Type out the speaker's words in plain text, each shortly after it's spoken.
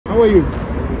How are you?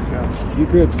 You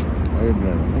good? Hey,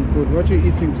 brother. I'm good. What are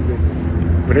you eating today?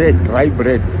 Bread, dry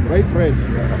bread. Dry bread?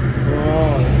 Yeah.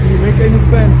 Wow. Did you make any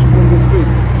cent from the street?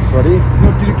 Sorry?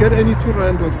 No, did you get any 2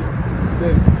 rand was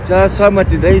there? Just summer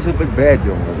today is a bit bad,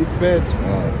 young. It's bad?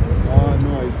 Oh,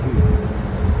 no, I see.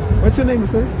 What's your name,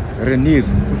 sorry? Renier.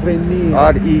 Renier.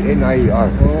 R-E-N-I-E-R.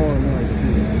 Oh, no, I see.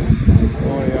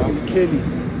 Oh, yeah, I'm Kelly.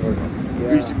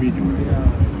 Yeah. Nice to meet you.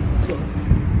 Yeah.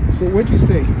 So where do you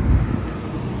stay?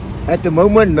 At the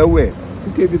moment, nowhere.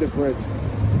 Who gave you the bread?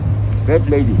 That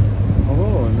lady.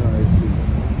 Oh, no, I see.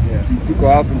 Yeah. She took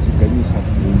off and she gave me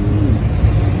something.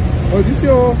 Oh, this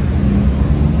your...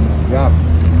 Yeah.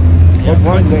 Yeah, Got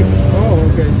one leg. Oh,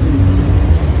 okay, I see.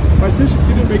 But since you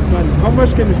didn't make money, how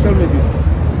much can you sell me this?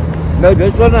 No,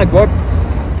 this one I got.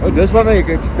 Oh, this one is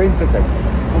expensive actually.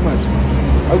 How much?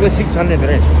 Over 600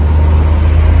 rand.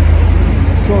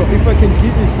 So if I can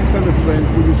give you 600 rand,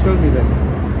 will you sell me that?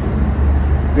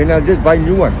 Then I'll just buy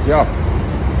new ones, yeah.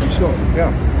 You sure?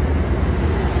 Yeah.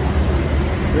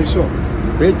 Very sure?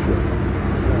 Very sure.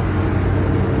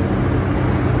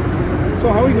 So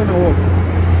how are you gonna walk?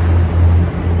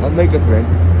 I'll make a plan.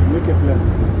 Make a plan.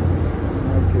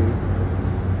 Okay.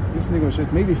 Just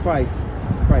negotiate. Maybe 5.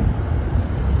 5.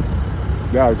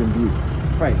 Yeah, I can do it.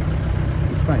 5.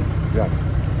 It's fine. Yeah.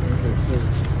 Okay, so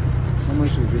how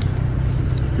much is this?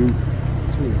 2. 2.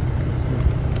 Let's see.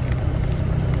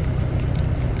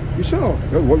 You sure?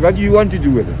 What do you want to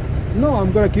do with it? No,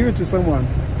 I'm gonna give it to someone.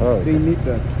 Oh, They need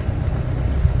that.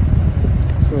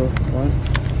 So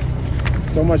 1.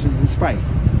 So much is this? 5.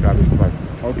 that is fine.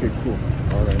 Okay, cool.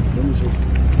 All right. Let me just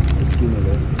give me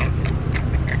that.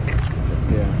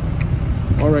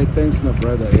 Yeah. All right. Thanks, my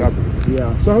brother.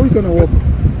 Yeah. So how are we gonna walk?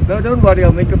 No, don't worry.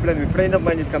 I'll make a plan. A friend of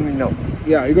mine is coming now.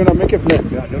 Yeah, you're gonna make a plan.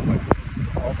 Yeah, don't worry.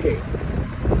 Okay.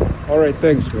 All right.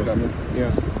 Thanks, bro.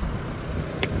 Yeah.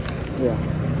 Yeah.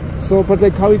 So, but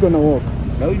like, how are we gonna walk?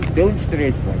 No, don't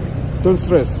stress, brother. Don't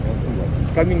stress. Yeah, don't worry. It's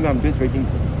coming now. I'm just waiting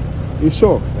for it. You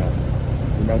sure?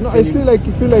 Yeah. No, I see like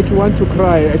you feel like you want to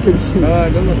cry. I can see. No, I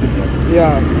don't want to cry.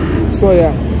 Yeah. So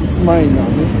yeah, it's mine now.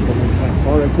 Man.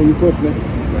 All right. Cool. You good, man?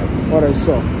 Yeah. All right.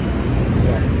 So.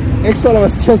 Yeah. Actually, I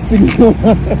was testing you.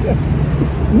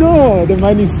 No, the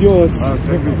money is yours. Oh,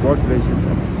 thank you. God bless you,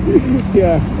 brother.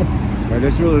 Yeah. But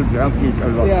this will help me a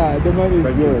lot. Yeah, the money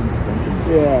is yours. Thank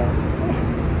you. Yeah.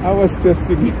 I was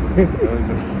testing you.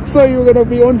 No. So you're gonna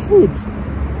be on food?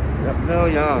 Yeah, no,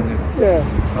 yeah. No. Yeah.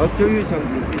 I'll show you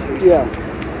something. Yeah.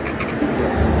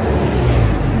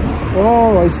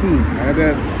 Oh, I see. I had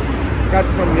a cut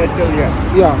from here till here.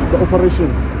 Yeah, the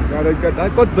operation. Yeah, I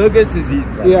got Burger's disease,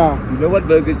 brother. Yeah. You know what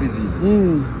Burger's disease is?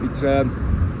 It's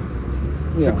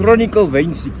a chronic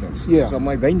vein sickness. Yeah. So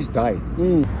my veins die.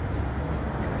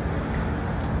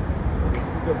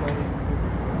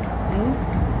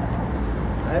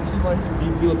 I actually want to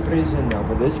give you a present now,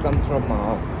 but this comes from my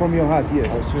heart. From your heart, yes.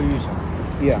 I'll show you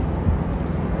something. Yeah.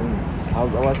 I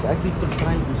was actually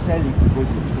trying to sell it because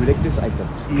it's collector's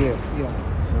items. Yeah, yeah.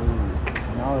 So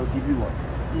now I'll give you one.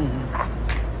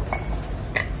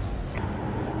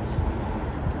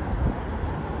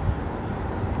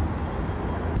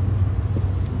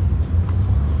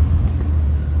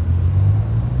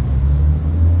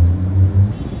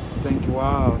 Thank you.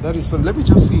 Wow, that is so. Let me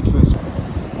just see it first.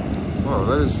 Wow,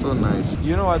 that is so nice.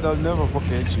 You know what? I'll never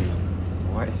forget you.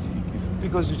 Why?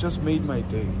 Because you just made my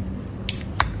day.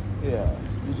 Yeah,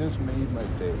 you just made my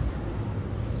day.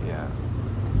 Yeah.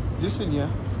 Listen, yeah.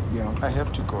 Yeah. I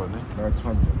have to go, ne? No, it's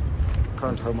fine.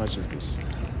 Count, how much is this?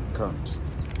 Count.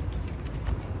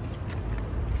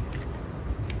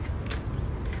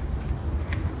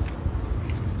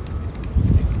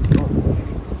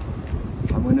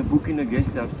 I'm gonna book in a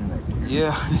guest house tonight.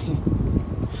 Yeah.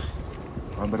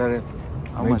 My brother,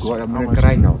 How my much? God, I'm How gonna much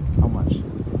cry is it? now. How much?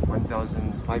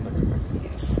 1,500.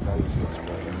 Yes, that is yours,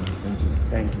 brother. Thank you.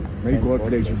 Thank you. May And God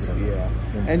bless you, brother.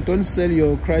 Yeah. And don't sell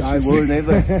your crutches. I will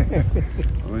never.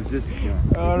 I was just,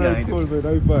 All right, cool, man.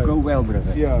 High five. Go well,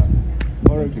 brother. Yeah.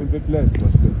 All right, be blessed,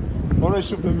 Pastor. All right,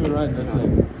 should let me run. That's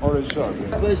it. All right, sure.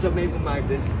 Yeah. First of maybe my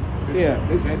this. Yeah.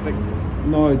 This happened.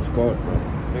 No, it's God, bro.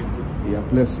 Thank you. Yeah,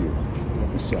 bless you.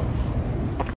 Sure.